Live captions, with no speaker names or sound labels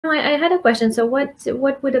I had a question. So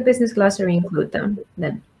what would a business glossary include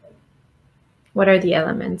then? What are the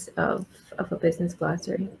elements of a business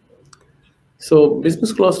glossary? So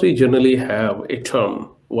business glossary generally have a term,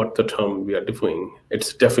 what the term we are defining,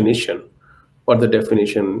 its definition, what the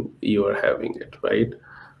definition you are having it, right?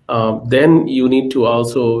 Then you need to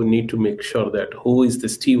also need to make sure that who is the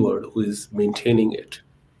steward who is maintaining it,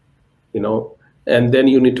 you know, and then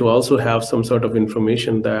you need to also have some sort of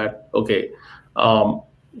information that, okay, um,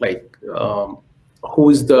 like who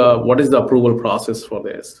is the, what is the approval process for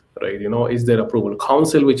this, right? You know, is there approval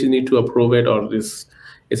council which you need to approve it, or is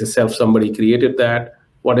a self somebody created that?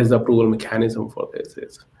 What is the approval mechanism for this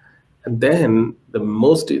is? And then the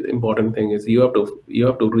most important thing is you have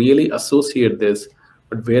to really associate this,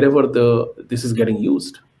 but wherever the this is getting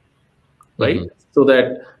used, right? So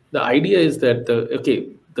that the idea is that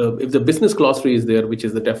if the business glossary is there, which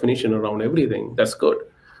is the definition around everything, that's good.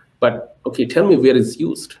 But okay, tell me where it's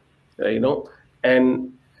used, you know,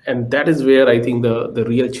 and that is where I think the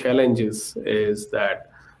real challenge is that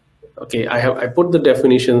okay, I put the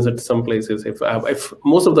definitions at some places. If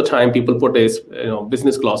most of the time people put a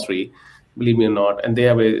business glossary, believe me or not, and they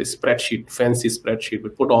have a spreadsheet, fancy spreadsheet, we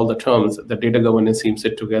put all the terms, the data governance team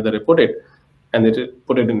sit together, they put it, and they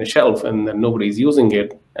put it in a shelf, and then nobody's using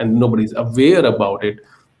it, and nobody's aware about it.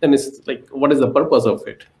 Then it's like, what is the purpose of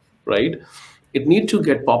it, right? It needs to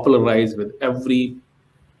get popularized with every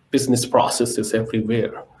business processes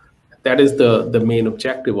everywhere. That is the main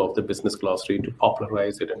objective of the business glossary, to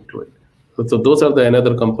popularize it into it. So those are the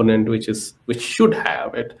another component which should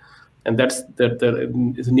have it, and that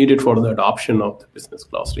is needed for the adoption of the business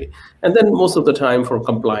glossary. And then most of the time, for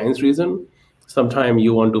compliance reason, sometimes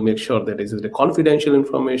you want to make sure that is it a confidential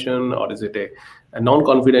information, or is it a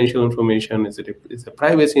non-confidential information, is it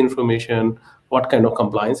privacy information, what kind of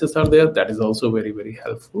compliances are there. That is also very, very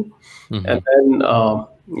helpful. And then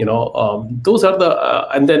those are the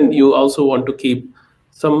and then you also want to keep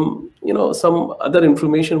some other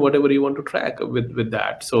information, whatever you want to track with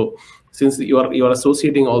that. So since you are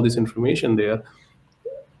associating all this information there,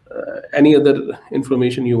 any other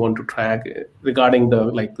information you want to track regarding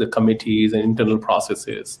the committees and internal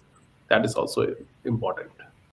processes, that is also important.